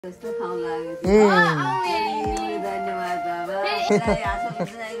हाम्रो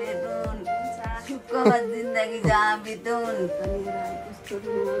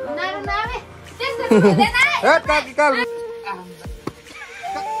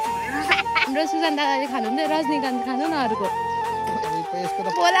सुजन दादाले खानुहुन्थ्यो रजनीकान्त खानु न अरूको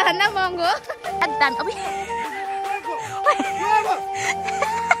पोला खान महँगो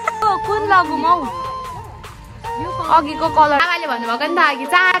कुन लगौँ हौ अघिको कलर आमाले भन्नुभएको नि त अघि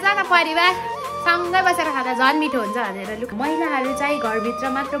चारजना परिवार सँगै बसेर खाँदा झन् मिठो हुन्छ भनेर लु महिलाहरू चाहिँ घरभित्र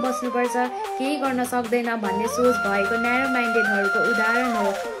मात्र बस्नुपर्छ केही गर्न सक्दैन भन्ने सोच भएको न्यारो माइन्डेडहरूको उदाहरण हो।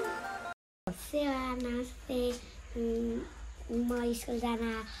 म स्कुल जान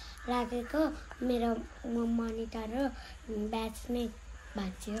लागेको मेरो मोनिटर हो ब्याच नै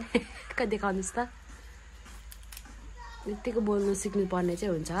भाँच्यो देखाउनुहोस् त यतिको बोल्नु सिक्नु पर्ने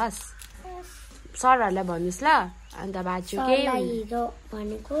चाहिँ हुन्छ हस् सरहरूलाई भन्नुहोस् ल अन्त भाँच्यो केही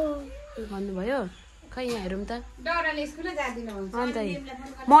भनेको भन्नुभयो खै यहाँ हेरौँ त अन्त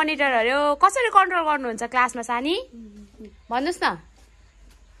मोनिटरहरू कसरी कन्ट्रोल गर्नुहुन्छ क्लासमा सानी भन्नुहोस्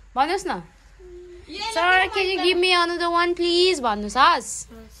न sir can you give me another one please भन्नुहोस् हस्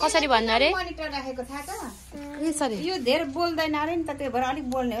कसरी भन्नु अरे मोनिटर राखेको थाहा छ यसरी यो धेरै बोल्दैन अरे नि त त्यही भएर अलिक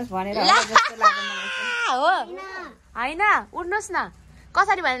बोल्ने होस् भनेर जस्तो लाग्यो मलाई हो हैन उड्नुहोस् न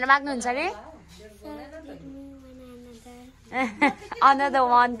कसरी भनेर माग्नुहुन्छ अरे another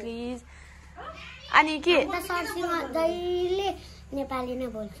one please अनि के नेपाली नै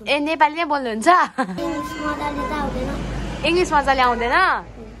बोल्छु ए नेपाली नै बोल्नुहुन्छ इङ्ग्लिस मजाले आउँदैन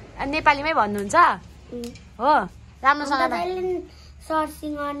नेपालीमै भन्नुहुन्छ हो राम्रोसँग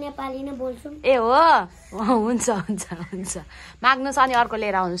सरसँग नेपाली नै बोल्छु ए हो हुन्छ हुन्छ हुन्छ माग्नुहोस् अनि अर्को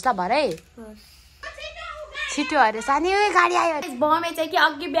लिएर आउनुहोस् ल भरे छिटो अरे सानी गाडी आयो बमे चाहिँ कि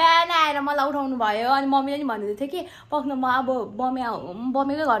अघि बिहान आएर मलाई उठाउनु भयो अनि मम्मीले नि भन्दै थियो कि पक्न म अब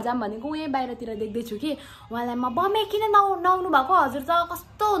बमेकै घर जाम भनेको उहीँ बाहिरतिर देख्दैछु कि उहाँलाई म बमे किन नआउनु भएको हजुर त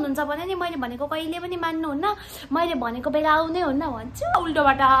कस्तो हुनुहुन्छ भने नि मैले भनेको कहिले पनि मान्नुहुन्न मैले भनेको बेला आउनै हुन्न भन्छु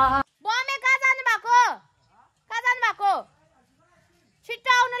उल्टोबाट बमे कहाँ जानु भएको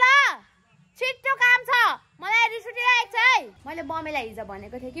छिट्टो आउनु ल छिट्टो काम छ मलाई रिस उठिरहेको छ है मैले बमेलाई हिजो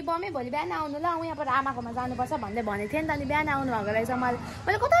भनेको थिएँ कि बमे भोलि बिहान आउनु ल यहाँबाट आमाकोमा जानुपर्छ भन्दै भनेको थिएँ नि त अनि बिहान आउनु भएको रहेछ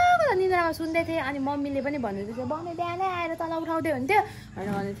मैले कता कता निन्द्रामा सुन्दै थिएँ अनि मम्मीले पनि भन्नुहुँदै थियो बमे बिहानै आएर तल उठाउँदै हुन्थ्यो भनेर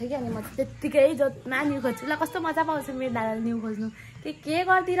भन्दै थियो कि अनि म त्यत्तिकै जोतमा न्यु खोज्छु ल कस्तो मजा पाउँछु मेरो दादाले न्यु खोज्नु के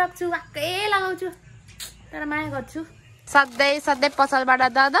गरिदिइराख्छु वाक्कै लगाउँछु तर माया गर्छु सधैँ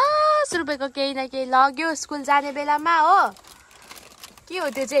पसलबाट 10 रुपियाँको केही न केही लग्यो स्कुल जाने बेलामा हो के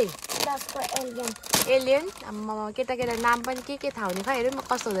हो त्यो चाहिँ एलियन केटा नाम पनि के थाहा हुने खै हेरौँ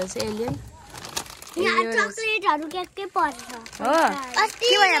कस्तो हुँदैछ एलियन चकलेटहरु के पर्छ हो के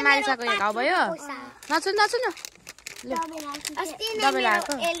भयो मारिसाको यहाँ घाउ भयो नचुन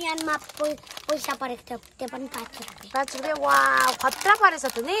एलियनमा पैसा परेको थियो त्यो पनि 5 रुपियाँ वाउ खतरा परेछ त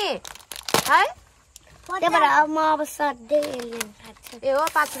नि है त्यही भएर म अब सधैँ एलियन खान्छु ए हो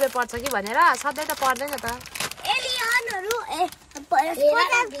 5 रुपियाँ पर्छ कि भनेर सधैँ त पर्दैन त एलियनहरु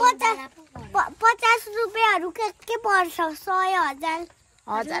 50 रुपियाँहरु के पर्छ 100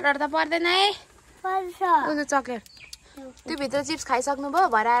 1000 त पर्दैन है पर्छ चक्लेट त्यो भित्र चिप्स खाइसक्नु भयो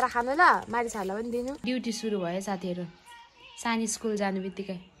भरे आएर खानु ल मारिसहरूलाई पनि दिनु ड्युटी सुरु भयो साथीहरू सानी स्कुल जानु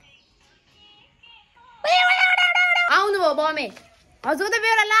बित्तिकै आउनु भयो बमे हजुर त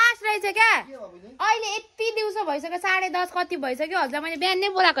बेला लास्ट रहेछ क्या अहिले यति दिउँसो भइसक्यो 10:30 कति भइसक्यो हजुर मैले बिहान नै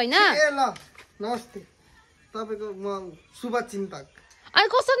बोलाएको होइन नमस्ते तपाईको म शुभचिन्तक अनि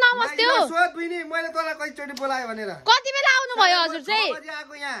कस्तो नमस्ते हो मैले तँलाई कहिचोटि बोलाए भनेर कति बेला आउनु भयो हजुर चाहिँ 6 बजे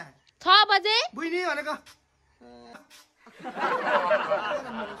आको यहाँ 6 बजे बुइनी भनेको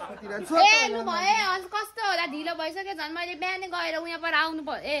ए लु भए अनि कस्तो होला ढिलो भइसक्यो झन् मैले बिहानै गएर उहाँ पर आउनु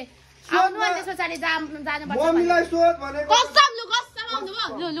पर्यो ए आउनु अनि त्यसो चाले जानुपर्छ मम्मीलाई सोध भनेको कसम आउनु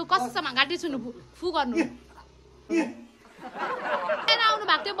भयो लु कसम गाडी सुन्नु फु गर्नु आउनु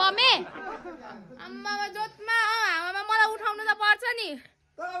भएको थियो बमे अम्मा जोतमा हावामा मलाई उठाउनु त पर्छ नि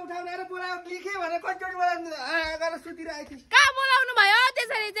उठाउनेर बोलाउ लिखे भने कतिचोटि बोलाउनु गरेर सुतिरहेको थिए कहाँ बोलाउनु भयो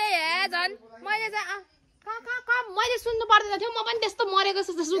त्यसरी चाहिँ हे झन् मैले चाहिँ कहाँ मैले सुन्नु पर्दैन थियो म पनि त्यस्तो मरेको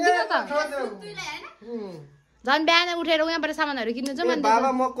जस्तो सुन्दिनँ त झन् बिहान उठेर उहाँबाट सामानहरू किन्नु चाहिँ मैले बाबा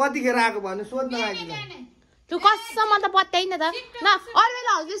म कतिखेर आएको भने सोध्न लाग्यो त्यो कसम त पत्याइन त न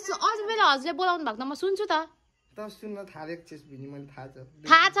अरू बेला हजुरले बोलाउनु भएको त म सुन्छु त सुन्न थालेको छेस भिनी मैले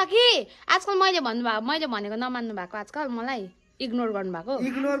थाहा छ कि आजकल मैले भनेको नमान्नु भएको आजकल मलाई इग्नोर गर्नु भएको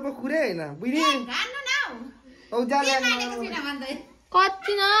इग्नोरको कुरै हैन बुझ्नी औ जाले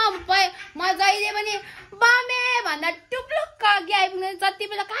कति न म जहिले पनि बमे भन्दा टुप्लुक्क अघि आइपुग्ने जति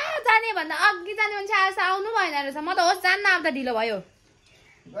बेला कहाँ जाने भन्दा अघि जाने मान्छे आएछ आउनु भएन रहेछ म त होस् जान्न अब त ढिलो भयो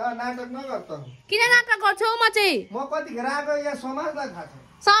नाटक नगर त किन नाटक गर्छौ म चाहिँ म कतिखेर आएको यहाँ समाजलाई थाहा छ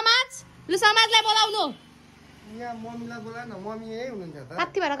समाज लु समाजलाई बोलाउनु यहाँ मम्मीलाई बोला न मम्मी यही हुनुहुन्छ त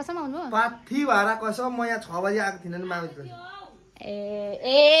पाथी भएर कसम आउनु पाथी भएर कसम म यहाँ 6 बजे आएको थिइनँ नि माउजी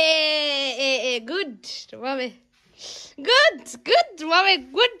a good mummy good mummy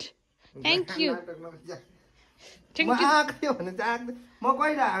good thank you म आएको थियो भने चाहिँ म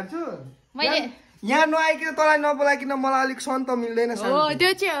कहिले आउँछु मैले यहाँ नआइकन तँलाई नबोलाइकन मलाई अलिक सन्त मिल्दैन हो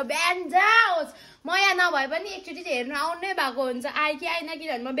त्यो चाहिँ हो बिहान जाओस् म यहाँ नभए पनि एकचोटि चाहिँ हेर्नु आउनै भएको हुन्छ आयो कि आएन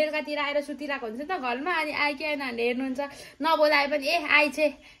किनभने म बेलुकातिर आएर सुतिरहेको हुन्छ नि त घरमा अनि आयो कि आएन भनेर हेर्नुहुन्छ नबोलाए पनि ए आइछ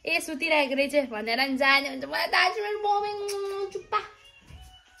ए सुतिरहेको रहेछ भनेर नि जाने हुन्छ मलाई दाजु मेरो मम्मी चुप्पा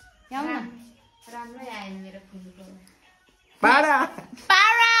यहाँ न राम्रै आएन मेरो फुलको पारा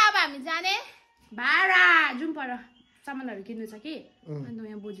अब हामी जाने भाडा जाउँ पर सामानहरू किन्नु छ कि अन्त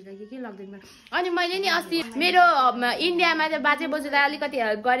यहाँ बोजूलाई के लग्दैन अनि मैले नि अस्ति मेरो इन्डियामा चाहिँ बाजे बोजूलाई अलिकति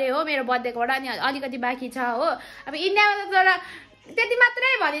हेल्प गरेँ हो मेरो बर्थडेकोबाट अनि अलिकति बाँकी छ हो अब इन्डियामा त तर त्यति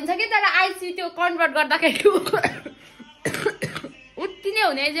मात्रै भनिन्छ कि तर आइसी त्यो कन्भर्ट गर्दाखेरि उति नै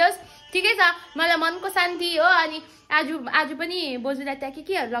हुने जोस् ठिकै छ मलाई मनको शान्ति हो अनि आज पनि बोजूलाई त्यहाँ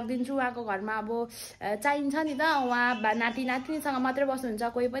केहरू लगिदिन्छु उहाँको घरमा अब चाहिन्छ नि त उहाँ नाति नातिनीसँग मात्रै बस्नुहुन्छ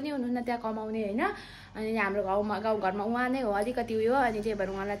कोही पनि हुनुहुन्न त्यहाँ कमाउने होइन अनि हाम्रो गाउँघरमा उहाँ नै हो अलिकति उयो अनि त्यही भएर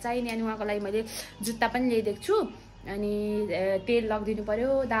उहाँलाई चाहिने अनि उहाँको लागि मैले जुत्ता पनि ल्याइदिएको छु अनि तेल लगिदिनु पर्यो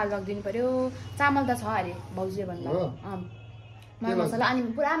दाल लगिदिनु पर्यो चामल त छ अरे भाउजूले भन्नुभयो मसला अनि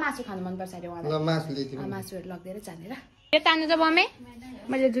पुरा मासु खानु मनपर्छ अरे उहाँलाई मासुहरू लगिदिएर जानेर यो तान्नु त मम्मी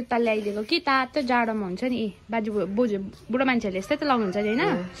मैले जुत्ता ल्याइदिएको कि तातो जाडोमा हुन्छ नि बोजू बुढो मान्छेहरूले यस्तै त लाउनुहुन्छ नि होइन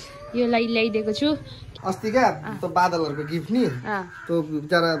यो ल्याइदिएको छु अस्ति क्या त्यो बादलहरूको गिफ्ट नि त्यो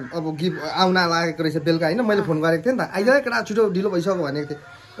बिचरा अब गिफ्ट आउन लागेको रहेछ बेलुका होइन मैले फोन गरेको थिएँ नि त आइज केटा छिटो ढिलो भइसक्यो भनेको थिएँ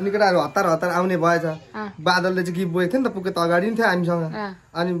अनि केटाहरू हतार आउने भएछ बादलले चाहिँ गिफ्ट बोकेको थियो नि त पुग्यो त अगाडि नि थियो हामीसँग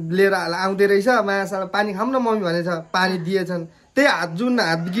अनि लिएर आउँदै रहेछ मायासँग पानी खाऊँ न मम्मी भनेछ पानी दिएछन् त्यही हात जुन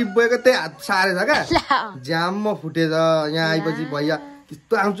हात गिफ्ट बोकेको त्यही हात सारेछ क्या ज्याम फुटेछ यहाँ आएपछि भैया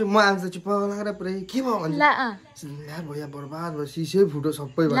त्यस्तो आउँछु म आउँछु चुप्प लगाएर पुरै के भयो भन्छ भैया बर्बाद भयो सिसै फुटो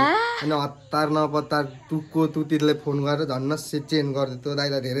सबै भयो अनि हतार नपत्तार तुक्को तुतिरले फोन गरेर झन्न चेन्ज गरिदियो त्यो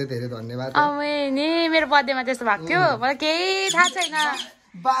दाइलाई धेरै धेरै धन्यवाद नि मेरो बर्थडेमा त्यस्तो भएको थियो मलाई केही थाहा छैन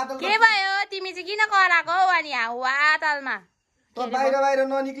के भयो तिमी चाहिँ किन कराएको हौ अनि हावा तालमा बाहिर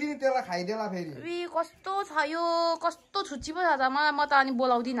ननिक्ली नि त्यसलाई खाइदेला फेरि कस्तो छ यो कस्तो छुच्ची पो छ त मलाई म त अनि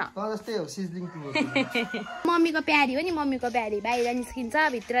बोलाउँदिन जस्तै हो सिजलिङ मम्मीको प्यारी हो नि मम्मीको प्यारी बाहिर निस्किन्छ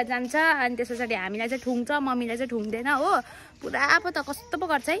भित्र जान्छ अनि त्यस पछाडि हामीलाई चाहिँ ठुङ्छ मम्मीलाई चाहिँ ठुङ्दैन हो पुरा पो त कस्तो पो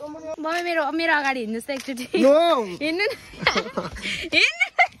गर्छ है मम्मी मेरो अगाडि हिँड्नुहोस् त एकचोटि हिँड्नु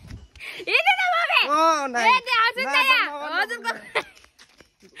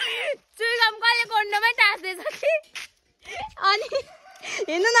चुइगम कहिले कोन्डोमै टाँस्दैछ कि अनि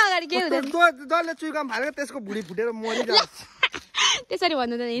हेर्नु न अगाडि के हुँदैन जसले चुइगम फालेको त्यसको भुँडी फुटेर मरिन्छ त्यसरी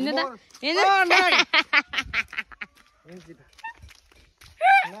भन्नु त हिँड्नु त हिँड्नु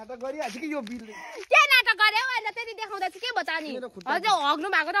नाटक गरिहाल्छ कि यो बिलले के नाटक गर्यो होइन त्यति देखाउँदा चाहिँ के भयो त अनि हजुर हग्नु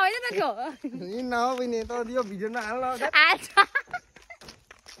भएको त होइन त त्यो हिँड्न हो बहिनी त यो भिडियो नहाल्न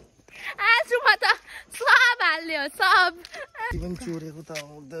आजु म त सब हाल्यो सब पनि चोरेको त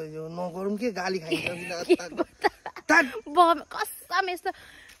यो नगरौँ के गाली खाइन्छ कसम यस्तो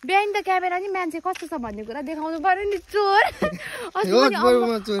बिहान त क्यामेरा नि मान्छे कस्तो छ भन्ने कुरा देखाउनु पर्यो नि चोर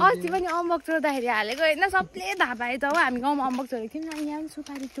अस्ति पनि अम्बक चोर्दाखेरि हालेको होइन सबले थाहा पाएछ हो हामी गाउँमा अम्बक चोरेको थियौँ नि यहाँ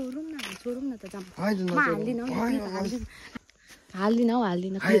सुपारी चोरौँ न त जाम म हाल्दिनँ हाल्दिनँ हौ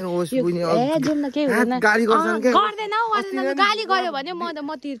हाल्दिनँ ए जाउँ न केही हुँदैन गर्दैन हौ गाली गर्यो भने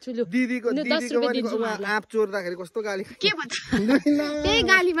म तिर्छु लु 10 रुपियाँ दिन्छु आँप चोर्दाखेरि कस्तो गाली के भन्छ त्यही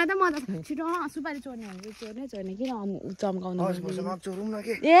गालीमा त म त छिटो सुपारी चोर्ने भने चोर्ने किन चम्काउनु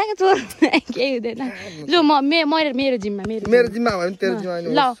ए चोर केही हुँदैन लु मेरो जिम्मा मेरो जिम्मा भयो नि तेरो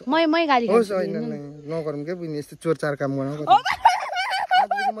जिम्मा ल मै गाली होस् होइन नगरौँ के बुझ्ने यस्तो चोरचार काम गर्न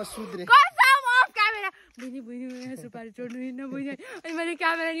म सुध्रे बुझ्ने सुपारी चोर्नु हिँड्नु बुझ्ने अनि मैले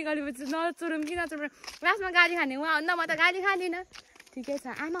क्यामेरा निकालेपछि नचोरौँ कि नचोरौँ लास्टमा गाली खाने उहाँ भन्दा म त गाली खाँदिनँ ठिकै छ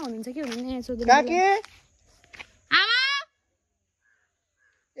आमा हुनुहुन्छ कि हुनुहुन्न सोध्नु आमा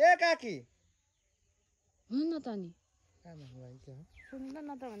ए काकी हुन्न त नि सुन्नु न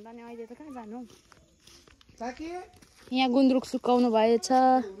त भन्दा नि अहिले त कहाँ जानु काकी यहाँ गुन्द्रुक सुकाउनु भएछ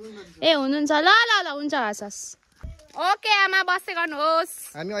ए हुनुहुन्छ ल ल ल हुन्छ हस् ओके आमा बस्दै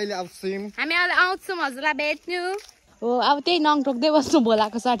गर्नुहोस् हामी अहिले आउँछौँ हजुरलाई भेट्नु हो अब त्यही नङ टोक्दै बस्नु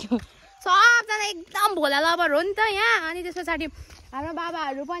भोलाको साथी सबजना एकदम भोला लभर हो नि त यहाँ अनि त्यस पछाडि हाम्रो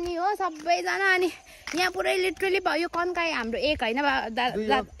बाबाहरू पनि हो सबैजना अनि यहाँ पुरै लिटरली भयो यो कन्काई हाम्रो एक होइन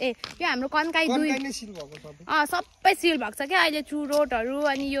यो हाम्रो कन्काई 2 सबै सिल भएको छ क्या अहिले चुरोटहरू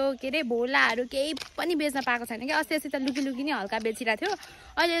अनि यो के अरे भोलाहरू केही पनि बेच्न पाएको छैन क्या अस्ति त लुकी नै हल्का बेचिरहेको थियो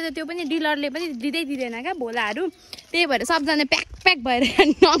अहिले त त्यो पनि डिलरले पनि दिँदैन क्या भोलाहरू त्यही भएर सबजना प्याक भएर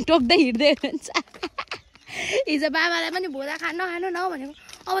नटोक्दै हिँड्दै हुन्छ हिजो बाबालाई पनि भोला खानु न भनेको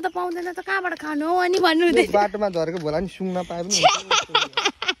अब त पाउँदैन त कहाँबाट खानु हो अनि भन्नु हुँदै बाटोमा झरेको भोला नि सुँग्न पाए पनि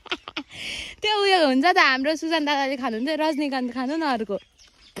त्यो उयो हुन्छ त हाम्रो सुजन दादाले खानुहुन्छ रजनीकान्त खानु न अर्को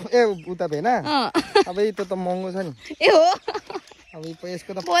ए उता भेन अब त्यो त महँगो छ नि ए हो अब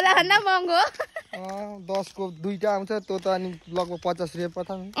यसको त भोला भन्दा महँगो 10 को 2टा आउँछ त्यो त अनि लगभग 50 रुपैयाँ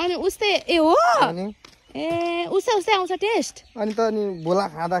पर्छ अनि उस्तै ए हो ए उस्तै आउँछ टेस्ट अनि त अनि भोला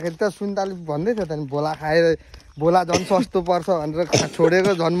खाँदाखेरि त सुन्ताले भन्दै थियो त नि भोला खाएर भोला झन् सस्तो पर्छ भनेर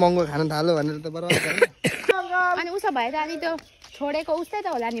छोडेको झन् महँगो खान थाल्यो भनेर त बराबर अनि उसो भए त अनि त्यो छोडेको उस्तै त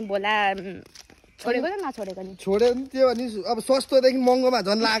होला नि भोला छोडेको त नछोडेको नि छोड्यो नि त्यो अनि अब सस्तोदेखि महँगोमा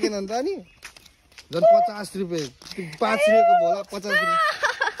झन् लागेन नि त अनि झन् 50 रुपैयाँ 5 रुपैयाँको भोला 50 रुपैयाँ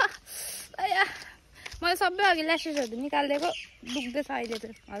मैले सबै अघि ल्यासेसहरू निकालिदिएको दुख्दैछ अहिले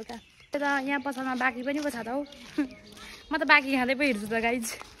त हल्का त यहाँ पसलमा बाँकी पनि पो छ त हौ म त बाँकी खाँदै पो हिँड्छु त गाइज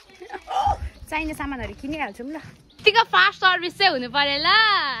चाहिने सामानहरू किनिहाल्छौँ ल यतिको फास्ट सर्भिस चाहिँ हुनु पर्यो ल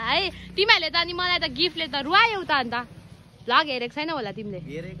है तिमीहरूले त अनि मलाई त गिफ्टले त रुवायौ त अन्त भ्लग हेरेको छैन होला तिमीले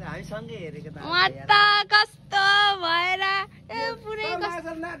कस्तो भएर पुरै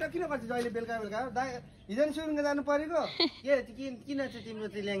नाटक किन गर्छ जहिले बेलुका हिजो नि सुरुङ जानु परेको किन चाहिँ तिम्रो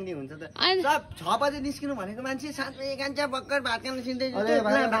चाहिँ ल्याङ्ने हुन्छ त सब 6 बजे निस्किनु भनेको मान्छे 7 बजे कान्छ भक्कर भात खान सिन्दै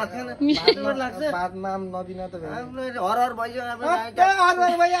भातमा नदिन त हर भइयो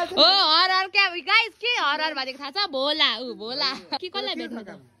हर क्या गाइस के हर भनेको थाहा छ भोला भोला के कसलाई भेट्नु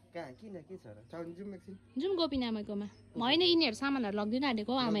त किन के छ र जुन गोपिन आमाकोमा होइन यिनीहरू सामानहरू लग्दिन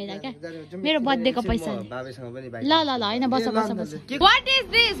आँटेको आमालाई क्या मेरो बर्थडेको पैसा ल होइन बस वाट इज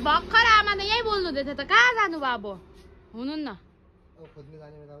दिस भर्खर आमाले यही बोल्नु हुँदै थियो त कहाँ जानु भयो अब हुनुहुन्न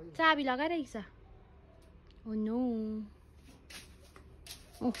चाबी लगाइरहेको छ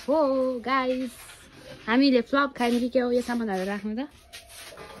ओहो गाइस हामीले फ्लप खायौँ कि के हो यो सामानहरू राख्नु त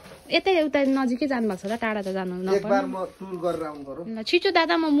यतै उता नजिकै जानुभएको छ त टाढा त जानु नपर्ने छिटो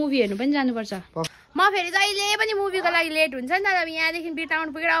दादा म मुभी हेर्नु पनि जानुपर्छ म फेरि जहिले पनि मुभीको लागि लेट हुन्छ नि त अब यहाँदेखि बिटाउन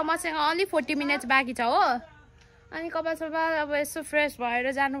पुगेर अब मसँग अलि 40 मिनट्स बाँकी छ हो अनि कपाल सपाल अब यसो फ्रेस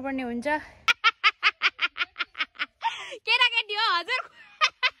भएर जानुपर्ने हुन्छ केटाकेटी हो हजुर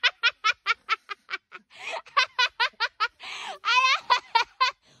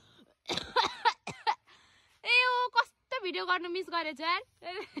भिडियो गर्नु मिस गरेछ यार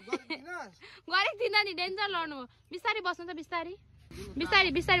गरेको थिइनँ नि डेन्जर लड्नु बिस्तारै बस्नु त बिस्तारै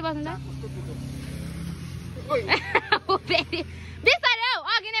बस्नु त बिस्तारै हौ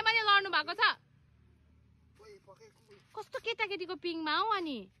अघि नै पनि लड्नु भएको छ कस्तो केटाकेटीको पिङमा हौ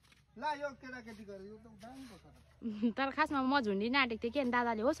अनि तर खासमा म झुन्डिन आँटेको थिएँ कि अनि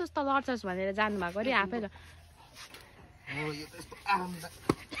दादाले होस् होस् त लड्छस् भनेर जानुभएको अरे आफै ल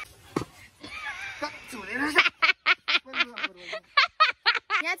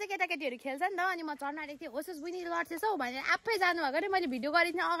यहाँ चाहिँ केटाकेटीहरू खेल्छ नि त अनि म चढ्न आँटेको थिएँ होस् बुझ्ने लड्छेछ हौ भनेर आफै जानुभएको अरे मैले भिडियो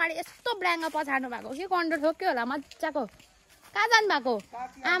गरेको थिएँ अगाडि यस्तो ब्ल्याङ्ग पछाड्नु भएको के कन्ट्रोल ठोक्यो होला मजाको कहाँ जानुभएको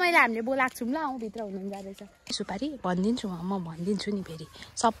आमाले हामीले बोलाएको छौँ ल आउँ भित्र हुनुहुन्छ रहेछ सुपारी भनिदिन्छु म भनिदिन्छु नि फेरि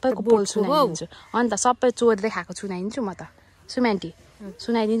सबैको बोल सुनाइदिन्छु अन्त सबै चोर्दै खाएको सुनाइदिन्छु म त सुम्यान्टी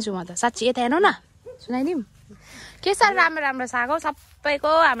सुनाइदिन्छु म त साँच्ची यता हेर्नु न सुनाइदिउँ के साह्रो राम्रो साग हो सबैको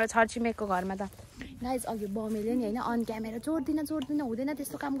हाम्रो छरछिमेकको घरमा त गाइज अघि बमेले नि होइन अन क्यामेरा चोर्दिन हुँदैन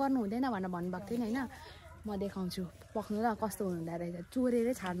त्यस्तो काम गर्नु हुँदैन भनेर भन्नुभएको थियो नि होइन म देखाउँछु पक्नु ल कस्तो हुँदो रहेछ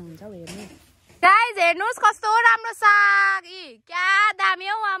चोरेरै छाड्नुहुन्छ हौ हेर्नु गाइज हेर्नुहोस् कस्तो राम्रो साग क्या दामी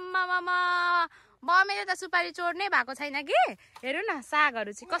हौ आम्मामा बमेले त सुपारी चोर्नै भएको छैन कि हेर्नु न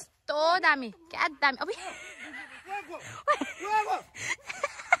सागहरू चाहिँ कस्तो दामी क्या दामी अब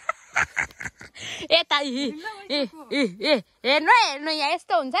यता हेर्नु यहाँ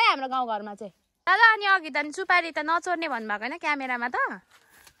यस्तो हुन्छ है हाम्रो गाउँघरमा चाहिँ दादा अनि अघि त सुपारी त नचोर्ने भन्नुभएको होइन क्यामेरामा त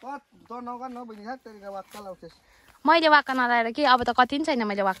मैले वाक्का नलाएर कि अब त कति पनि छैन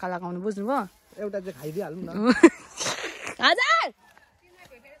मैले वाक्का लगाउनु बुझ्नुभयो एउटा चाहिँ खाइदिइहालौँ न हजुर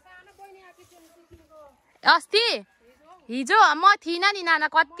अस्ति हिजो म थिइनँ नि नाना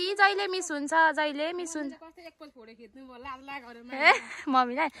कति जहिले मिस हुन्छ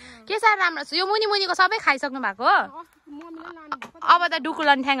मम्मीलाई के साह्रो राम्रो छ यो मुनिको सबै खाइसक्नु भएको हो अब त डुकु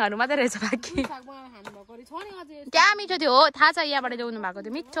लन्ठ्याङहरू मात्रै रहेछ बाँकी क्या मिठो थियो हो थाहा छ यहाँबाट ल्याउनु भएको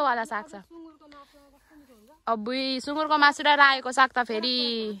थियो मिठोवाला साग छ अब सुँगुरको मासु र रायोको साग त फेरि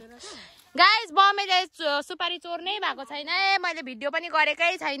गाइस बमेले सुपारी चोर्नै भएको छैन है मैले भिडियो पनि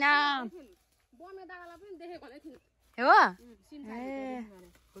गरेकै छैन बमे दागालाई पनि देखेको नै थिएन हो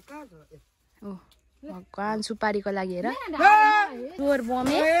ओ भगवान सुपारीको लागि हेर चोर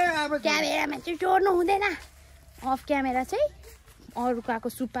बमे क्यामेरामा चाहिँ चोर्नु हुँदैन अफ क्यामेरा चाहिँ अरूको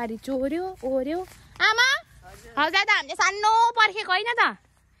सुपारी चोर्यो ओर्यो आमा हजुर त हामीले सानो पर्खेको होइन त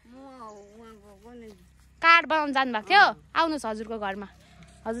कार्ड बनाउनु जानुभएको थियो आउनुहोस् हजुरको घरमा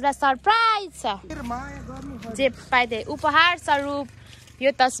हजुरलाई सरप्राइज छ जे पाइदे उपहार स्वरूप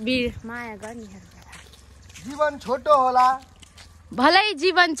यो तस्बिर माया गर्ने जीवन छोटो होला भलै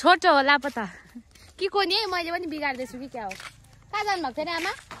जीवन छोटो होला पता के को नि मैले पनि बिगार्दैछु कि क्या हो कहाँ जानुभएको थियो अरे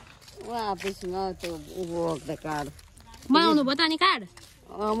आमा बनाउनु भयो त अनि कार्ड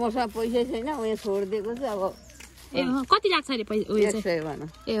मसँग पैसा छैन उयो छोडिदिएको छु अब ए कति लाग्छ अरे पैसा उयो चाहिँ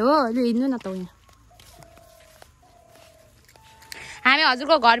ए हो लु हिँड्नु न त उयो हामी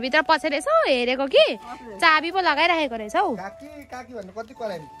हजुरको घरभित्र पसेर यसो हेरेको कि चाबी पो लगाइराखेको रहेछ हौ काकी भन्नु कति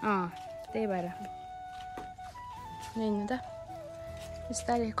कराइन् त्यही भएर हिँड्नु त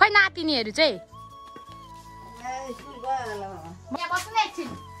बिस्तारै खै नातिनीहरू चाहिँ बस्नु एकछिन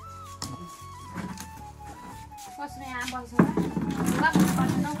बस्नु यहाँ बस्नु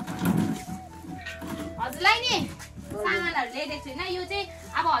हजुरलाई नि सामानहरू ल्याइदिएको छु होइन यो चाहिँ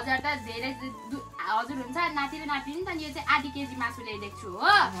अब हजुर त धेरै हजुर हुन्छ नाति र नाति नि त यो चाहिँ आधी केजी मासु ल्याइदिएको छु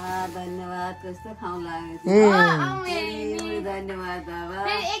हो धन्यवाद कस्तो खाउ लाग्यो धन्यवाद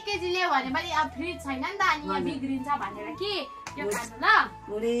फेरि 1 केजी ल्यायो भने पनि अब फ्रिज छैन नि त अनि यहाँ बिग्रिन्छ भनेर कि त्यो खानु ल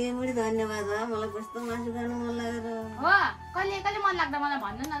मुडी धन्यवाद मलाई कस्तो मासु खानु मन लागेर हो कहिले कहिले मन लाग्दा मलाई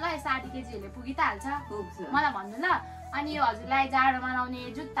भन्नु न ल यस्तो आधी केजीहरूले पुगी त हाल्छ मलाई भन्नु ल अनि यो हजुरलाई जाडोमा लाउने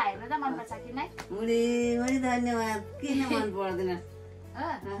जुत्ताहरू त मनपर्छ कि नै मुडी धन्यवाद किन मन पर्दैन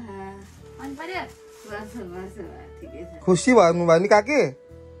मन पर्यो खुसी भन्नु भयो नि काकी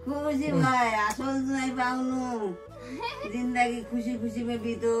खुसी भयो आसल जुवाई पाउनु जिन्दगी खुसी खुसीमा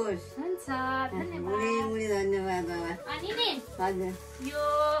बितोस् हुन्छ धन्यवाद मुडी धन्यवाद बाबा अनि नि हजुर यो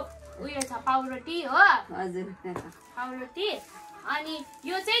उयो छ पाउरोटी हो हजुर पाउरोटी अनि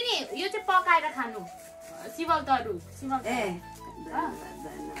यो चाहिँ नि यो चाहिँ पकाएर खानु सिमल तरु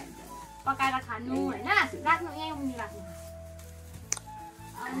पकाएर खानु होइन राख्नु यहीँ मुनि राख्नु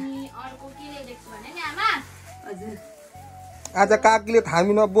अनि अर्को के ल्याइदिएको छु भने नि आमा हजुर आज काकीले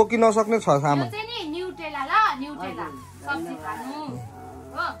थामी नबोकी नसक्ने छ सामान यो चाहिँ नि न्युट्रेला ल न्युट्रेला सब्जी खानु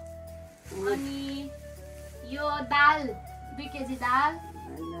हो अनि यो दाल 2 केजी दाल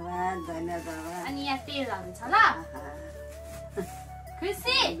धन्यवाद अनि यहाँ तेलहरू छ ल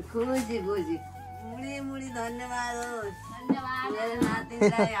खुसी मुडी धन्यवाद धन्यवाद मेरो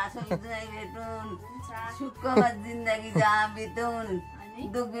नातिलाई आसल जुवाई भेटुन् सुखमा जिन्दगी जहाँ बितुन्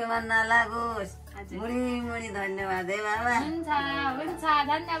दुख बिमार नलागोस् मुडी धन्यवाद है बाबा हुन्छ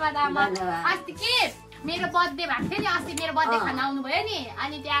धन्यवाद आमा अस्ति के मेरो बर्थडे भएको थियो नि अस्ति मेरो बर्थडे खान आउनु भयो नि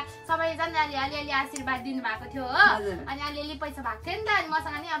अनि त्यहाँ सबैजनाले अलिअलि आशीर्वाद दिनु भएको थियो हो अनि अलिअलि पैसा भएको थियो नि त अनि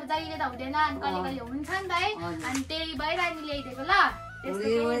मसँग नि अब जहिले त हुँदैन अनि कहिले कहिले हुन्छ नि त है अनि त्यही भएर अनि ल्याइदिएको ल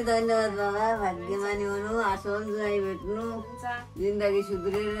मुडी धन्यवाद बाबा भाग्यमानी हुनु आसल जुवाई भेट्नु जिन्दगी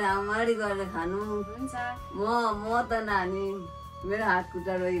सुध्रेर राम्ररी गरेर खानु म त नानी मेरो हात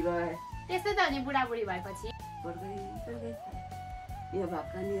खुट्टा रोइ गए त्यस्तै त हो नि बुढाबुढी भएपछि यो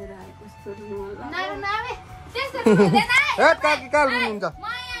भाका लिएर आए कस्तो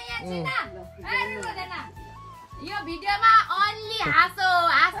यो भिडियोमा अन्ली हाँसो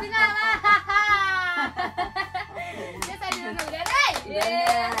हाँस्दिन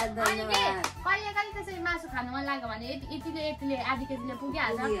कहिले कहिले त्यसरी मासु खानु मन लाग्यो भने यतिले आधी केजीले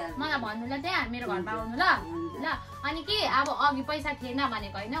पुगिहाल्छ मलाई भन्नु ल त्यहाँ मेरो घरमा आउनु ल अनि के अब अघि पैसा थिएन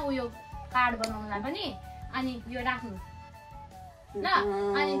भनेको होइन उयो कार्ड बनाउनुलाई पनि अनि यो राख्नु ल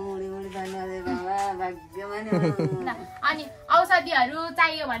अनि औषधिहरू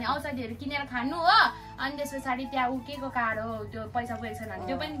चाहियो भने औषधिहरू किनेर खानु हो अनि त्यस पछाडि त्यहाँ उकेको कार्ड हो त्यो पैसा पुगेको छैन भने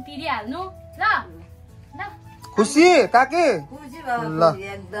त्यो पनि तिरिहाल्नु ल ल खुसी काकी खुसी बाबा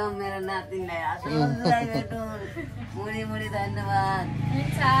एकदम मेरो नातिलाई आसल जुवाई भेटुन् मुडी धन्यवाद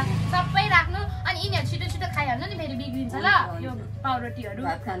हुन्छ सबै राख्नु अनि यिनीहरू छिटो छिटो खाइहाल्नु नि फेरि बिग्रिन्छ ल यो पाउरोटीहरू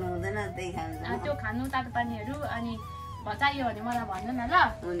भात खानु हुँदैन त्यही खानु त्यो खानु तातो पानीहरू अनि चाहियो भने मलाई भन्नु न ल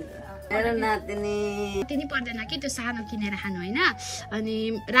मेरो नातिनी पर्दैन कि त्यो सानो किनेर खानु होइन अनि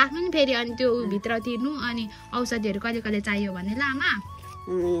राख्नु नि फेरि अनि त्यो भित्र तिर्नु अनि औषधिहरू कहिले कहिले चाहियो भने ल आमा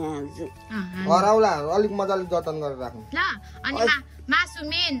अलिक मजाले जतन गरेर राख्नु ल अनि मासु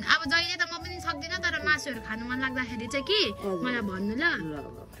मेन अब जहिले त म पनि सक्दिनँ तर मासुहरू खानु मन लाग्दाखेरि चाहिँ कि मलाई भन्नु ल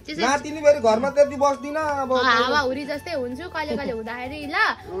नातिनी फेरि घरमा त्यति बस्दिन अब हावाहुरी जस्तै हुन्छु कहिले कहिले हुँदाखेरि ल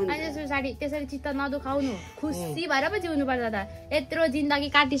अनि त्यसरी चित्त नदुखाउनु खुसी भएर पो जिउनु पर्छ त यत्रो जिन्दगी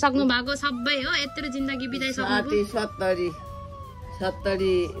काटिसक्नु भएको सबै हो यत्रो जिन्दगी बिताइसक्नु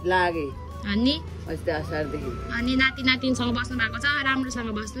 70 लागे अनि असारदेखि अनि नातिनसँग बस्नु भएको छ राम्रोसँग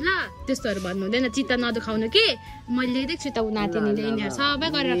बस्नु ल त्यस्तोहरू भन्नु हुँदैन चित्त नदुखाउनु कि मैले ल्याइदिएको छु त ऊ नातिनीले यिनीहरू सबै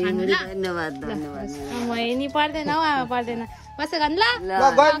गरेर खानु ल धन्यवाद धन्यवाद नि पर्दैन हौ आमा पर्दैन बस्छ गर्नु ल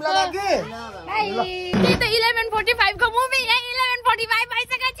त्यही त 11:45 को मुभी 11:45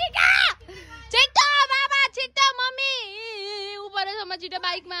 भइसक्यो छिटो बाबा छिटो मम्मी उपरसम्म छिटो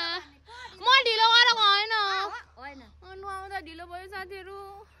बाइकमा म ढिलो गरेर गएन आउँदा ढिलो भयो साथीहरू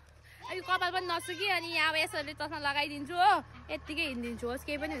अहिले कपाल पनि नसुकी अनि अब यसरी चस्मा लगाइदिन्छु हो यत्तिकै हिँडिदिन्छु होस्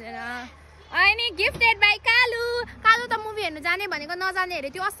केही पनि हुँदैन अनि गिफ्टेड बाई कालु त मुभी हेर्नु जाने भनेको नजाने अरे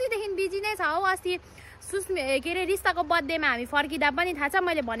त्यो अस्तिदेखि बिजी नै छ हौ अस्ति के अरे रिस्ताको बर्थडेमा हामी फर्किँदा पनि थाहा छ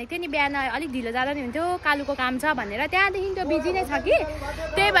मैले भनेको थिएँ नि बिहान अलिक ढिलो जाँदा नि हुन्थ्यो कालुको काम छ भनेर त्यहाँदेखि त्यो बिजी नै छ कि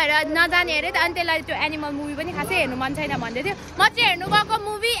त्यही भएर नजाने अरे अनि त्यसलाई त्यो एनिमल मुभी पनि खासै हेर्नु मन छैन भन्दै थियो म चाहिँ हेर्नु गएको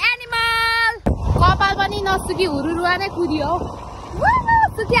मुभी एनिमल कपाल पनि नसुकी हुरुरुवा नै कुदियो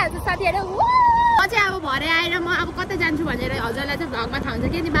सुकिहाल्छु साथीहरू म चाहिँ अब भरे आएर म अब कता जान्छु भनेर हजुरलाई चाहिँ भ्लगमा थाहा हुन्छ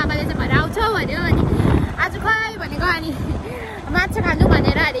कि बाबाले चाहिँ भरे आउँछ भन्यो अनि आज खै भनेको अनि माछा खानु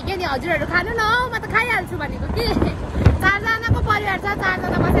भनेर अरे कि अनि हजुरहरू खानु न म त खाइहाल्छु भनेको कि 4जनाको परिवार छ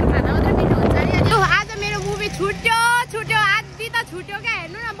 4जना बसेर खाना मात्रै मिठो हुन्छ नि अनि आज मेरो मुभी छुट्यो आधी त छुट्यो क्या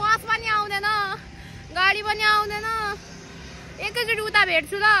हेर्नु न बस पनि आउँदैन गाडी पनि आउँदैन एकैचोटि उता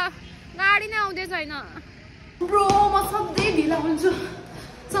भेट्छु ल गाडी नै आउँदै छैन ब्रो म सधैँ ढिलो हुन्छु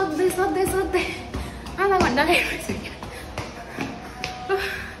सधैँ आधा घन्टा भइसक्यो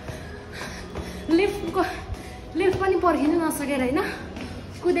लिफ्ट पनि पर्खिनु नसकेर होइन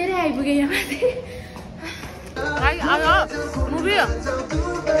कुदेरै आइपुगेँ यहाँ माथि मुभी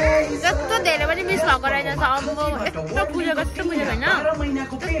यस्तो धेरै पनि मिस भएको रहेछ यस्तो पुजेको होइन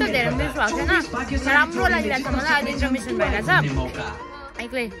त्यस्तो धेरै मिस भएको छैन राम्रो लागिरहेको छ मलाई अहिले इन्फर्मेसन भइरहेछ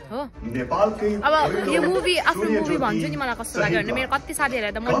एक्लै हो अब यो मुभी आफ्नो मुभी भन्छु नि मलाई कस्तो लाग्यो भने मेरो कति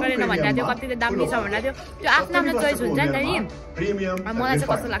साथीहरूलाई त मन परेन भनिरहेको थियो कतिले दामी छ भनिरहेको थियो त्यो आफ्नो आफ्नो चोइस हुन्छ नि त नि मलाई चाहिँ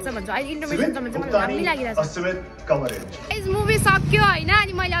कस्तो लाग्छ भन्छु अहिले इन्टरमिसनसम्म चाहिँ मलाई दामी लागिरहेको छ यस मुभी सक्यो होइन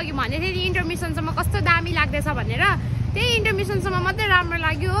अनि मैले अघि भनेको थिएँ नि इन्टरमिसनसम्म कस्तो दामी लाग्दैछ भनेर त्यही इन्टरमिसनसम्म मात्रै राम्रो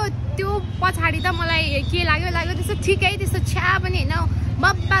लाग्यो हो त्यो पछाडि त मलाई के लाग्यो त्यस्तो ठिकै त्यस्तो छ्या पनि होइन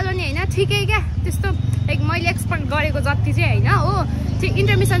बब्बालो नि होइन ठिकै क्या त्यस्तो लाइक मैले एक्सपेक्ट गरेको जति चाहिँ होइन हो त्यो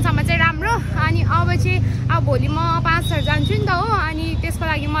इन्टरमिसनसम्म चाहिँ राम्रो अनि अब चाहिँ अब भोलि म पाँचथर जान्छु नि त हो अनि त्यसको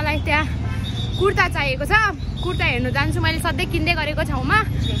लागि मलाई त्यहाँ कुर्ता चाहिएको छ कुर्ता हेर्नु जान्छु मैले सधैँ किन्दै गरेको ठाउँमा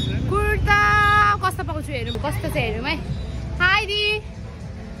कुर्ता कस्तो पाउँछु हेरौँ कस्तो छ हेरौँ है हाई दि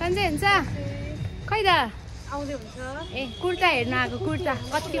सन्चै हुन्छ खै त आउँदै हुन्छ ए कुर्ता हेर्नु आएको कुर्ता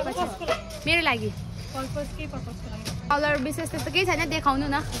कति पैसा मेरो लागि कलर विशेष त्यस्तो केही छैन देखाउनु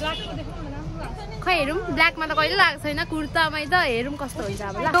न खै हेरौँ ब्ल्याकमा त कहिले लागेको छैन कुर्तामै त हेरौँ कस्तो हुन्छ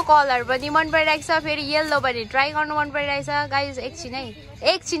अब ल त्यो कलर पनि मन परिरहेको छ फेरि येल्लो पनि ट्राई गर्नु मन परिरहेको छ गाइज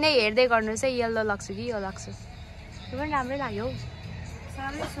एकछिनै हेर्दै गर्नुहोस् है येल्लो लाग्छु कि यो लाग्छु त्यो पनि राम्रै लाग्यो हौ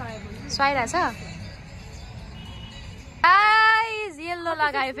सुहाइरहेछ गाइज येल्लो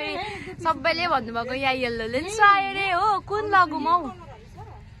लगायो फेरि सबैले भन्नुभएको यहाँ येल्लोले नि सुहायो अरे हो कुन लगौँ हौ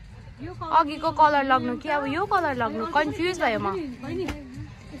अघिको कलर लाग्नु कि अब यो कलर लाग्नु कन्फ्युज भयो म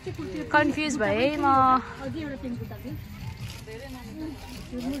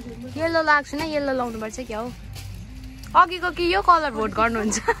येल्लो लाग्छु न येल्लो लाउनुपर्छ क्या हौ अघिको कि यो कलर भोट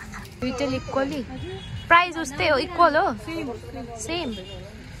गर्नुहुन्छ दुइटैले इक्वली प्राइस उस्तै हो इक्वल हो सेम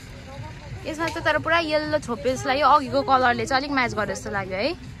यसमा चाहिँ तर पुरा येल्लो छोपे जस्तो लाग्यो अघिको कलरले चाहिँ अलिक म्याच गरे जस्तो लाग्यो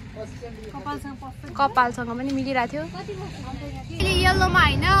है कपालसँग पनि मिलिरहेको थियो येल्लोमा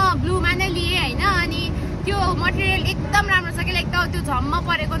होइन ब्लूमा नै लिएँ होइन अनि त्यो मटेरियल एकदम राम्रो छ कि लाइक त्यो झम्म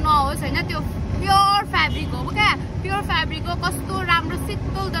परेको नहोस् होइन त्यो प्योर फेब्रिक हो क्या प्योर फेब्रिक हो कस्तो राम्रो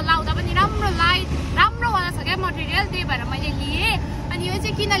शीतल लाउँदा पनि राम्रो लाइट राम्रो वाला छ क्या मटेरियल त्यही भएर मैले लिएँ अनि यो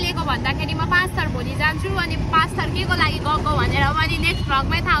चाहिँ किन लिएको भन्दाखेरि म पाँचथर भोलि जान्छु अनि पाँचथर के को लागि गएको भनेर मैले नेक्स्ट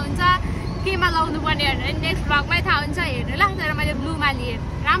भ्लगमै थाहा हुन्छ केमा लाउनु पर्ने भनेर नेक्स्ट भ्लगमै थाहा हुन्छ हेर्नु ल तर मैले ब्लूमा लिएँ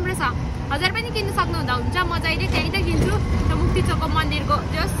राम्रो छ हजार पनि किन्नु सक्नुहुँदा हुन्छ म जहिले त्यही त किन्छु त्यो मुक्ति चोकको मन्दिरको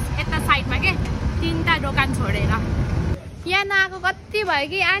जस यता साइडमा के 3टा दोकान छोडेर यहाँ नआएको कति भयो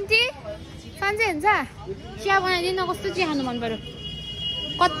कि आन्टी सन्चै हुन्छ चिया बनाइदिनु कस्तो चिया खानु मन पर्यो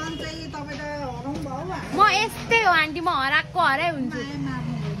म यस्तै हो आन्टी म हराएको हराइ हुन्छु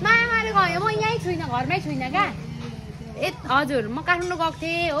माया मारेको होइन म यहीँ छुइनँ घरमै छुइनँ क्या हजुर म काठमाडौँ गएको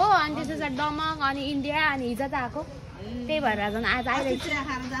थिएँ हो अनि त्यसपछि दमक अनि इन्डिया अनि हिजो त आएको त्यही भएर झन् आज आइरहेको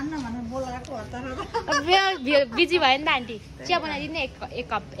बिजी भयो नि त आन्टी चिया बनाइदिनु एक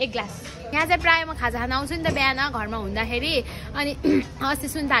कप एक ग्लास यहाँ चाहिँ प्रायः म खाजा खान आउँछु नि त बिहान घरमा हुँदाखेरि अनि अस्ति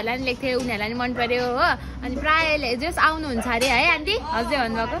सुन्ताहरूलाई पनि लेख्थेँ उनीहरूलाई पनि मन पर्यो हो अनि प्रायःले जस आउनुहुन्छ अरे है आन्टी हजुर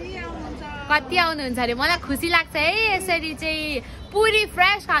भन्नुभएको कति आउनुहुन्छ अरे मलाई खुसी लाग्छ है यसरी चाहिँ पुरी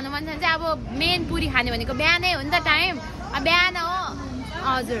फ्रेस खानु मन छ भने चाहिँ अब मेन पुरी खाने भनेको बिहानै हो नि त टाइम बिहान हो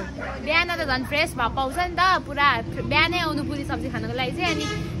हजुर बिहान त झन् फ्रेस भए पाउँछ नि त पुरा बिहानै आउनु पुरी सब्जी खानुको लागि चाहिँ अनि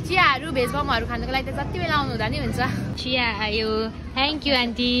चियाहरू भेज मोमोहरू खानुको लागि त जति बेला आउनु हुँदा नि हुन्छ चिया आयो थ्याङ्क यू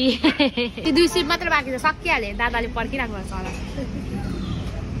आन्टी 2 सिप मात्र बाँकी छ सकिहाल्यो दादाले पर्खिराख्नु पर्छ होला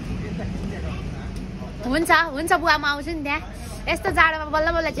हुन्छ हुन्छ बुवा म आउँछु नि त्यहाँ यस्तो जाडोमा बल्ल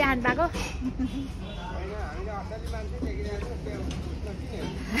बल्ल चिया खानु पाएको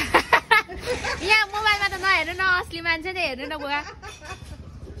यहाँ मोबाइलमा त नहेर्नु न असली मान्छे नै हेर्नु न बुवा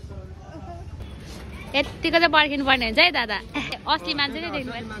यतिको चाहिँ पर्खिनु पर्ने हुन्छ है दादा असली मान्छे नै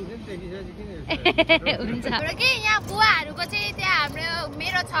देख्नु हुन्छ कि यहाँ बुवाहरूको चाहिँ त्यहाँ हाम्रो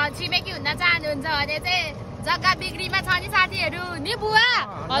मेरो छिमेकी हुन चाहनुहुन्छ भने चाहिँ जग्गा बिक्रीमा छ नि साथीहरू नि बुवा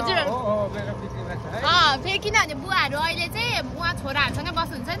हजुरहरू फेरि किनभने बुवाहरू अहिले चाहिँ उहाँ छोराहरूसँगै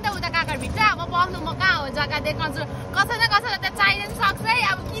बस्नुहुन्छ नि त उता काकरभित्र अब बस्नु म कहाँ हो जग्गा देखाउँछु कसै न कसैलाई त चाहिन सक्छ है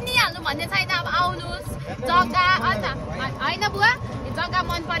अब किनिहाल्नु भन्ने छैन अब आउनुहोस् जग्गा अन्त होइन बुवा जग्गा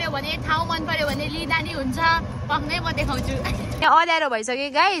मन पर्यो भने ठाउँ मन पर्यो भने लिँदा नि हुन्छ पक्कै म देखाउँछु अँध्यारो भइसक्यो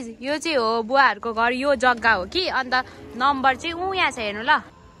गाइज यो चाहिँ हो बुवाहरूको घर यो जग्गा हो कि अन्त नम्बर चाहिँ यहाँ छ हेर्नु ल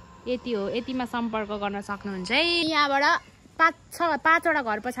यति हो यतिमा सम्पर्क गर्न सक्नुहुन्छ है यहाँबाट 5-6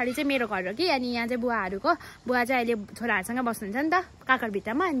 घर पछाडि चाहिँ मेरो घर हो कि अनि यहाँ चाहिँ बुवाहरूको बुवा चाहिँ अहिले छोराहरूसँग बस्नुहुन्छ नि त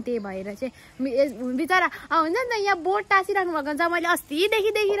काकरभित्तामा अनि त्यही भएर चाहिँ बिचरा हुन्छ नि त यहाँ बोर्ड टाँसिराख्नु भएको हुन्छ मैले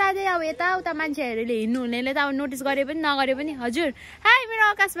अस्तिदेखि देखिरहेको थिएँ अब यताउता मान्छेहरूले हिँड्नु हुनेले त अब नोटिस गरे पनि नगरे पनि हजुर हाई मेरो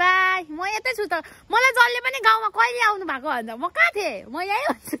आकाश भाइ म यतै छु त मलाई जसले पनि गाउँमा कहिले आउनु भएको भन्दा म कहाँ थिएँ म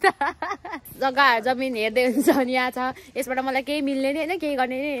यहीँ हुन्छु त जग्गा जमिन हेर्दै हुन्छ अनि यहाँ छ यसबाट मलाई केही मिल्ने नि होइन केही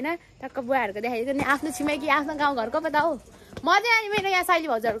गर्ने नि होइन टक्क बुवाहरूको देखाइदिएको नि आफ्नो छिमेकी आफ्नो गाउँघरको पो त हो म चाहिँ अनि मेरो यहाँ साइली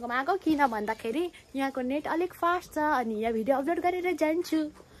भाउजूहरूकोमा आएको किन भन्दाखेरि यहाँको नेट अलिक फास्ट छ अनि यहाँ भिडियो अपलोड गरेर जान्छु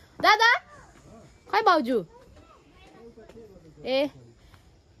दादा खै भाउजू ए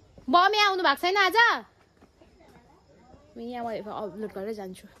बमे आउनु भएको छैन आज यहाँ म अपलोड गरेर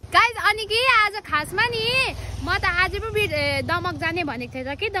जान्छु गाइज अनि कि आज खासमा नि म त आज पो दमक जाने भनेको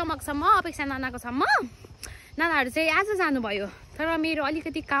थिएँ कि दमकसम्म अपेक्षा नानाकोसम्म नानाहरू चाहिँ आज जानुभयो तर मेरो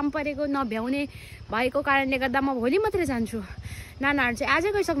अलिकति काम परेको नभ्याउने भएको कारणले गर्दा म भोलि मात्रै जान्छु नानाहरू चाहिँ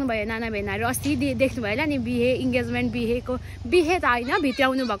आजै गइसक्नु भयो नाना बहिनीहरू अस्ति देख्नु भयो होला नि बिहे त होइन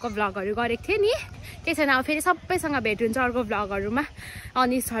भित्राउनु भएको भ्लगहरू गरेको थिएँ नि केही छैन अब फेरि सबैसँग भेट हुन्छ अर्को भ्लगहरूमा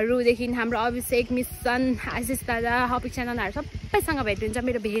अनिसहरूदेखि हाम्रो अभिषेक मिसन आशिष दादा अपेक्षा नानाहरू सबैसँग भेट हुन्छ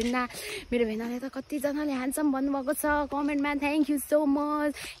मेरो भेनाले त कतिजनाले ह्यान्डसम भन्नुभएको छ कमेन्टमा थ्याङ्क यू सो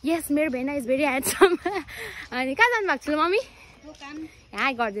मच यस मेरो भेना इज भेरी ह्यान्डसम अनि कहाँ जानुभएको छ मम्मी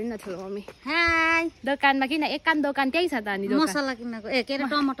हाई गरिदिनु न ठुलो मम्मी हाई दोकानमा किन एक दोकान त्यही छ त अनि मसला किन्नको के अरे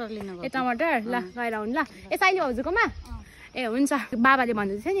टमाटर लिनको टमाटर ल गएर आउनु ल यसै भाउजूकोमा ए हुन्छ बाबाले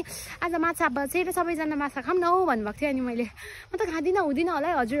भन्नुहुन्थ्यो नि आज माछा बसेर सबैजना माछा खाऊँ न हौ भन्नुभएको थियो अनि मैले म त खाँदिनँ हुँदिनँ होला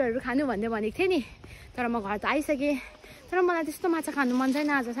है हजुरहरू खानु भन्दै भनेको थिएँ नि तर म घर त आइसकेँ तर मलाई त्यस्तो माछा खानु मन छैन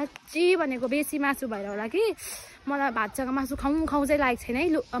आज साँच्ची भनेको बेसी मासु भएर होला कि मलाई भातसँग मासु खाउँ चाहिँ लागेको छैन है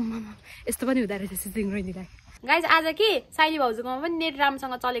लु यस्तो पनि हुँदो रहेछ सिङ्ग्रोनीलाई गाइज आज कि साइली भाउजूकोमा पनि नेट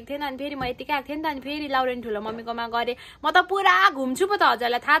राम्रोसँग चलेको थिएन अनि फेरि म यतिकै आएको थिएँ नि त अनि फेरि लाउरेन ठुलो मम्मीकोमा गरेँ म त पुरा घुम्छु पो त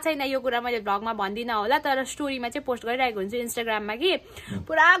हजुरलाई थाहा छैन यो कुरा मैले भ्लगमा भन्दिनँ होला तर स्टोरीमा चाहिँ पोस्ट गरिरहेको हुन्छु इन्स्टाग्राममा कि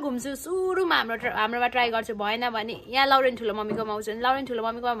पुरा घुम्छु सुरुमा हाम्रोमा ट्राई गर्छु भएन भने यहाँ लाउरेन ठुलो मम्मीकोमा आउँछु भने लाउरेन ठुलो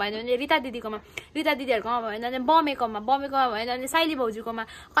मम्मीकोमा भएन भने रिता दिदीहरूकोमा भएन भने बमेकोमा भएन भने साइली भाउजूकोमा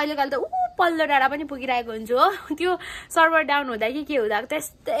कहिले कहिले त पल्लो डाँडा पनि पुगिरहेको हुन्छु हो त्यो सर्भर डाउन हुँदा कि के हुँदा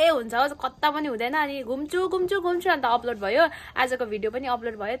त्यस्तै हुन्छ हो कता पनि हुँदैन अनि घुम्छु अन्त अपलोड भयो आजको भिडियो पनि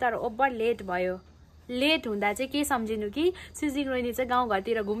अपलोड भयो तर ओभर लेट भयो लेट हुँदा चाहिँ के सम्झिनु कि सुजिङ रोहिनी चाहिँ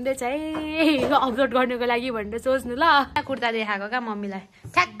गाउँघरतिर घुम्दैछ है अपलोड गर्नुको लागि भनेर सोच्नु ल कुर्ता देखाएको क्या मम्मीलाई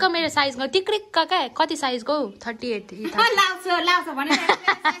ठ्याक्क मेरो साइजको टिक्रिक्क क्या कति साइजको 38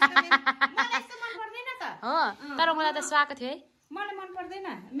 हो तर मलाई त सुहाएको थियो है मलाई मन पर्दैन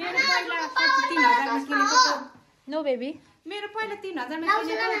मेरो पहिला 3000 मा किनेको नो बेबी मेरो पहिला 3000 मा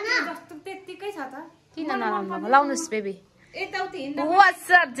किनेको जस्तो त्यतिकै छ त किन लाउनुस् बेबी यताउति हिँड्दा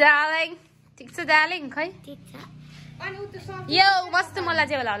व्हाट्स अप डार्लिङ ठीक छ डार्लिङ खै ठीक छ अनि उ त सब यो मस्त मलाई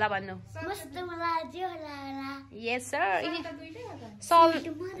चाहिँ होला भन्नु मस्त मलाई जे होला यस सर सल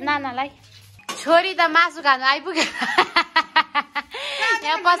नानालाई छोरी त मासु खानु आइपुग्यो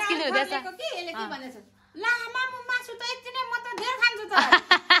यहाँ पस्किनु हुँदैछ के यसले के भनेछ ला मामु मासु त यति नै म त धेर खान्छु त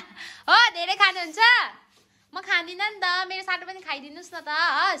हो धेरै खानुहुन्छ म खाँदिनँ नि त मेरो साटो पनि खाइदिनुस् न त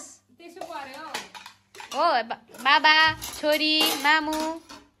हस् त्यसो पर्यो हो बाबा छोरी मामु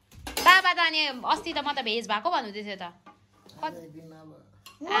बाबा त अनि अस्ति त म त भेज भएको भन्नुहुँदै थियो त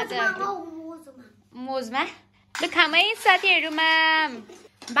आज मोजमा ल खामै साथीहरूमा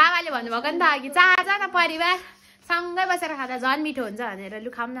बाबाले भन्नुभएको नि त अघि चारजना परिवार सँगै बसेर खाँदा झन् मिठो हुन्छ भनेर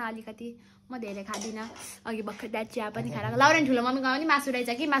लु खाऊँ न अलिकति म धेरै खाँदिनँ अघि भर्खर ड्याड चिया पनि खाएर लाउरेन ठुलो मम्मीको पनि मासु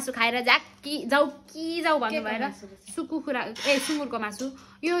रहेछ कि मासु खाएर जाऊ भन्नु भएर सुँगुरको मासु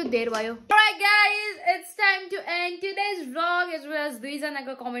यो धेर भयो Alright guys, it's time to end today's vlog as well as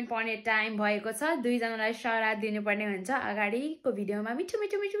दुईजनाको कमेन्ट पढ्ने टाइम भएको छ दुईजनालाई सराद दिनुपर्ने हुन्छ अगाडिको भिडियोमा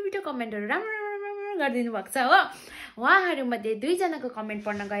मिठो कमेन्टहरू राम्रो गरिदिनु भएको छ हो उहाँहरूमध्ये दुईजनाको कमेन्ट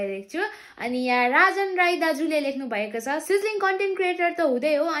पढ्न गइरहेको छु अनि यहाँ राजन राई दाजुले लेख्नु भएको छ सिजलिङ कन्टेन्ट क्रिएटर त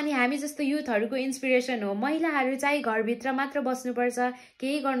हुँदै हो अनि हामी जस्तो युथहरूको इन्सपिरेसन हो महिलाहरू चाहिँ घरभित्र मात्र बस्नुपर्छ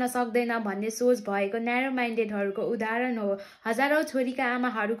केही गर्न सक्दैन भन्ने सोच भएको न्यारो माइन्डेडहरूको उदाहरण हो हजारौं छोरीका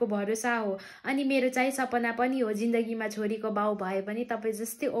आमाहरूको भरोसा हो अनि मेरो चाहिँ सपना पनि हो जिन्दगीमा छोरीको बाउ भए पनि तपाईँ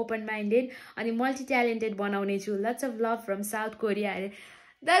जस्तै ओपन माइन्डेड अनि मल्टी ट्यालेन्टेड बनाउने छु lots of love from south Korea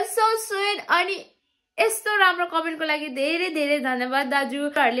that's so sweet अनि यस्तो राम्रो कमेन्टको लागि धेरै धेरै धन्यवाद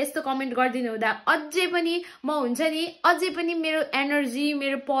दाजुहरूले यस्तो कमेन्ट गरिदिनु हुँदा अझै पनि म हुन्छ नि अझै पनि मेरो एनर्जी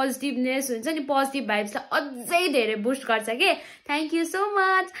मेरो पोजिटिभनेस हुन्छ नि पोजिटिभ भाइब्सलाई अझै धेरै बुस्ट गर्छ के थ्याङ्क यू सो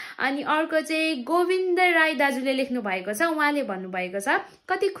मच अनि अर्को चाहिँ गोविन्द राई दाजुले लेख्नु भएको छ उहाँले भन्नुभएको छ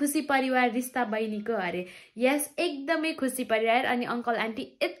कति खुसी परिवार रिस्ता बहिनीको अरे यस एकदमै खुसी परिवार अनि अङ्कल आन्टी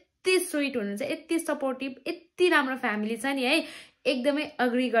यति स्विट हुनुहुन्छ यति सपोर्टिभ यति राम्रो फ्यामिली छ नि है एकदमै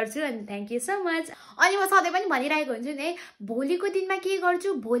अग्री गर्छु अनि थ्याङ्क यू सो मच अनि म सधैँ पनि भनिरहेको हुन्छु नि है भोलिको दिनमा के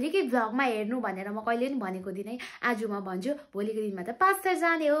गर्छु भोलिकै भ्लगमा हेर्नु भनेर म कहिले पनि भनेको दिनै आज म भन्छु भोलिको दिनमा त पास्तर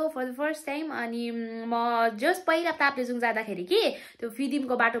जाने हो फर द फर्स्ट टाइम अनि म जस्ट पहिला ताप्लेजुङ जाँदाखेरि कि त्यो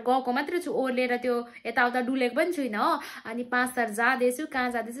फिदिमको बाटो गएको मात्रै छु ओर्लेर त्यो यताउता डुलेको पनि छुइनँ हो अनि पास्तर जाँदैछु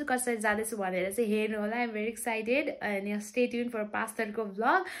कहाँ जाँदैछु कसरी जाँदैछु भनेर चाहिँ हेर्नु होला आइ एम भेरी एक्साइटेड अनि स्टे ट्युन फर पास्तरको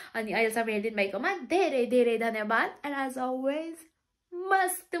भ्लग अनि अहिलेसम्म हेरिदिनु भएकोमा धेरै धेरै धन्यवाद एन्ड एज अलवेज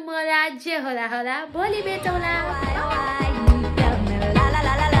मस्त मजा जे होला भोलि भेटौँला